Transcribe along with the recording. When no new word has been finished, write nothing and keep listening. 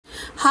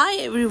Hi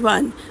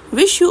everyone,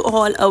 wish you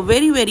all a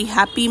very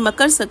happy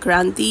Makar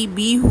Sankranti,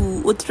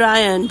 Bihu,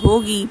 Uttarayan,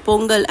 Bhogi,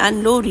 Pongal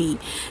and Lohri.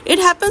 It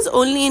happens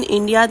only in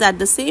India that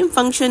the same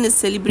function is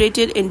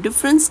celebrated in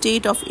different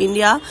states of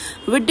India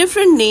with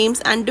different names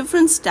and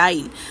different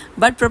style,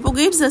 but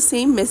propagates the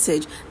same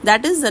message,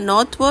 that is the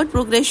northward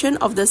progression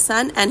of the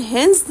sun, and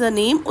hence the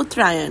name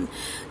Uttarayan.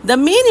 The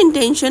main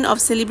intention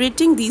of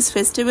celebrating these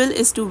festivals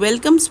is to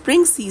welcome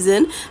spring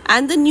season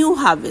and the new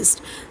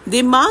harvest.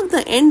 They mark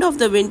the end of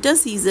the winter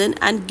season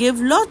and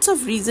give lots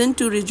of reason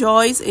to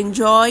rejoice,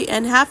 enjoy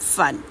and have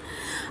fun.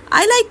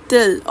 I like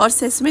til or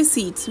sesame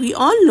seeds. We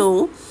all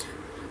know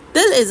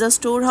til is a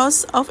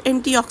storehouse of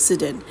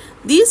antioxidant.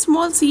 These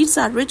small seeds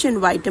are rich in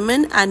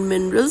vitamin and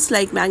minerals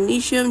like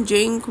magnesium,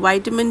 zinc,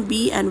 vitamin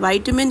B and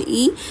vitamin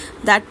E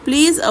that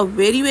plays a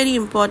very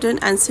important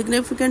and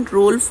significant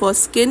role for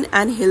skin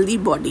and healthy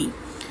body.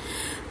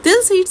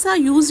 Til seeds are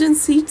used in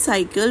seed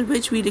cycle,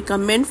 which we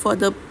recommend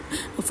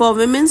for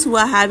women who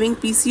are having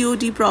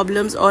PCOD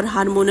problems or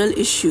hormonal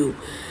issue.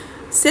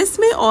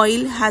 Sesame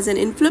oil has an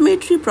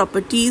inflammatory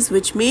properties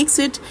which makes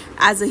it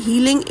as a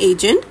healing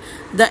agent.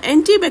 The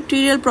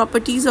antibacterial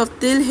properties of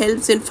til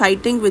helps in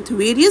fighting with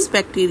various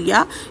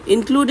bacteria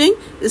including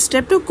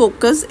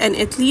streptococcus and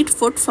athlete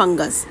foot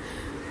fungus.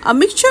 A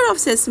mixture of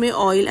sesame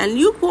oil and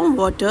lukewarm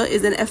water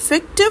is an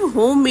effective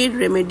homemade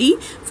remedy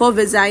for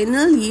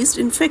vaginal yeast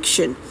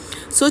infection.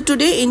 So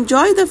today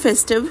enjoy the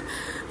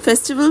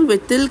festival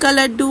with til ka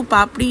laddu,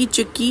 papdi,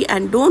 chikki,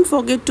 and don't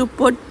forget to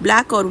put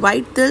black or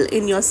white til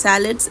in your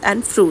salads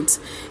and fruits.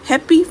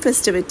 Happy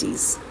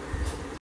festivities.